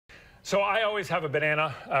So I always have a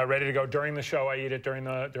banana ready to go during the show. I eat it during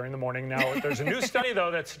the morning. Now there's a new study though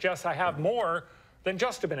that suggests I have more than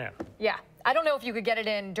just a banana. Yeah, I don't know if you could get it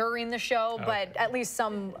in during the show, but at least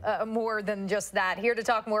some more than just that. Here to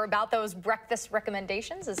talk more about those breakfast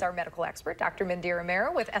recommendations is our medical expert, Dr. Mandira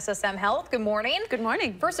Mehra with SSM Health. Good morning. Good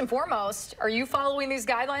morning. First and foremost, are you following these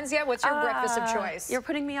guidelines yet? What's your breakfast of choice? You're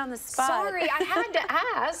putting me on the spot. Sorry, I had to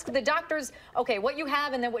ask the doctors, okay, what you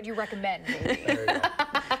have and then what you recommend.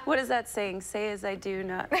 What is that saying? Say as I do,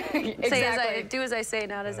 not Exactly. say as I do as I say,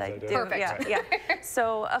 not as I do. Perfect. Yeah.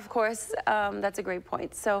 So of course, that's a great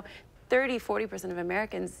point. So 30–40% of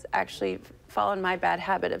Americans actually fall in my bad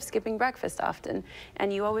habit of skipping breakfast often.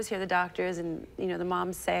 And you always hear the doctors and the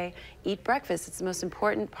moms say, eat breakfast. It's the most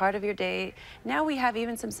important part of your day. Now we have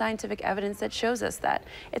even some scientific evidence that shows us that.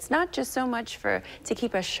 It's not just so much to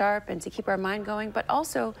keep us sharp and to keep our mind going, but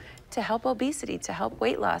also to help obesity, to help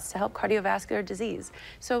weight loss, to help cardiovascular disease.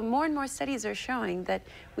 So more and more studies are showing that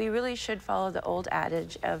we really should follow the old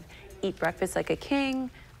adage of eat breakfast like a king,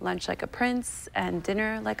 lunch like a prince, and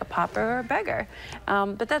dinner like a pauper or a beggar.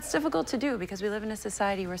 But that's difficult to do because we live in a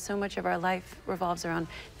society where so much of our life revolves around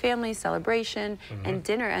family, celebration, and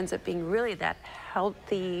dinner ends up being really that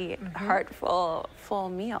healthy, heartful, full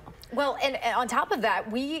meal. Well, and on top of that,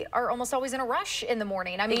 we are almost always in a rush in the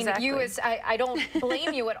morning. I mean, I don't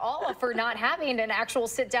blame you at all for not having an actual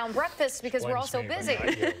sit-down breakfast because we're all so busy.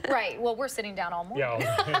 Right, well, we're sitting down all morning.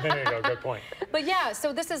 Yeah, there you go, good point. But yeah,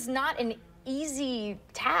 so this is not an easy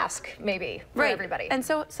task, maybe, for everybody. And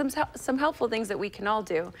so some helpful things that we can all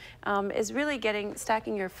do is really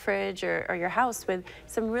stacking your fridge or your house with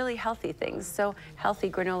some really healthy things. So healthy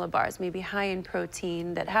granola bars, maybe high in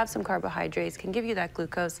protein, that have some carbohydrates, can give you that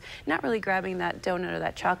glucose, not really grabbing that donut or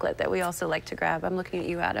that chocolate that we also like to grab. I'm looking at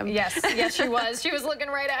you, Adam. Yes, yes, she was. She was looking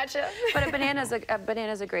right at you. But a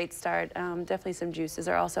banana's a great start. Definitely some juices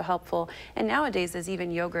are also helpful. And nowadays there's even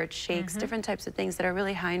yogurt, shakes, different types of things that are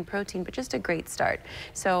really high in protein, but just a great start.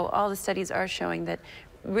 So all the studies are showing that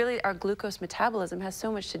really our glucose metabolism has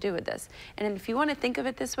so much to do with this. And if you want to think of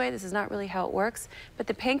it this way, this is not really how it works, but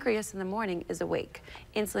the pancreas in the morning is awake.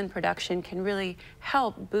 Insulin production can really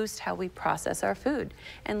help boost how we process our food.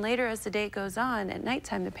 And later as the day goes on, at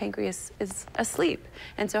nighttime, the pancreas is asleep.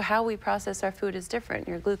 And so how we process our food is different.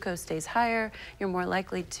 Your glucose stays higher, you're more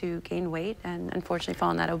likely to gain weight and unfortunately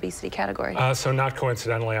fall in that obesity category. So not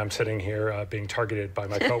coincidentally, I'm sitting here being targeted by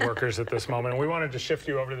my coworkers at this moment. And we wanted to shift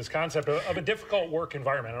you over to this concept of a difficult work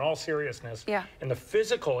environment. In all seriousness, and the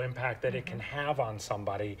physical impact that it can have on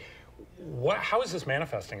somebody, how is this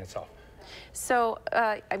manifesting itself? So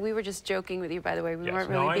we were just joking with you, by the way. We weren't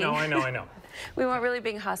really I know. We weren't really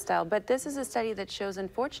being hostile, but this is a study that shows,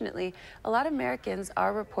 unfortunately, a lot of Americans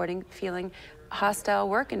are reporting feeling hostile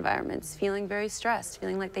work environments, feeling very stressed,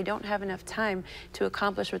 feeling like they don't have enough time to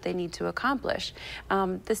accomplish what they need to accomplish.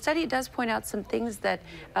 The study does point out some things that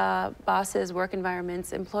bosses, work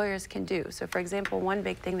environments, employers can do. So for example, one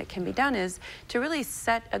big thing that can be done is to really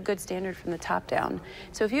set a good standard from the top down.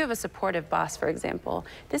 So if you have a supportive boss, for example,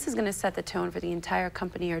 this is going to set the tone for the entire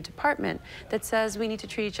company or department that says we need to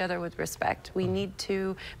treat each other with respect. We need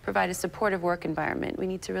to provide a supportive work environment. We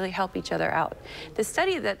need to really help each other out. The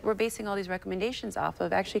study that we're basing all these recommendations off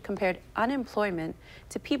of actually compared unemployment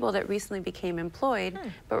to people that recently became employed,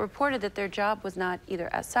 but reported that their job was not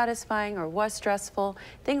either as satisfying or was stressful,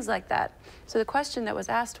 things like that. So the question that was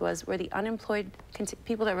asked was, were the unemployed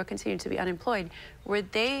people that were continuing to be unemployed, were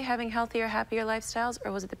they having healthier, happier lifestyles,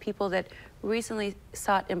 or was it the people that recently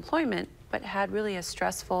sought employment but had really a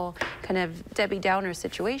stressful kind of Debbie Downer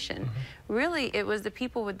situation? Really, it was the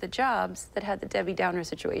people with the jobs that had the Debbie Downer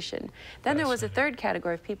situation. Then there was a third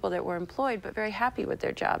category of people that were employed but very happy with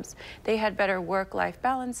their jobs. They had better work-life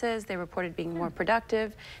balances. They reported being more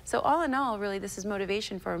productive. So all in all, really, this is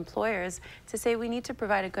motivation for employers to say we need to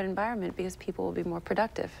provide a good environment because people will be more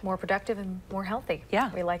productive. More productive and more healthy.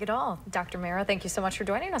 Yeah. We like it all. Dr. Mehra, thank you so much for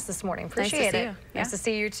joining us this morning. Appreciate it. Nice to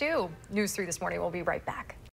see you. Nice to see you too. News 3 this morning. We'll be right back.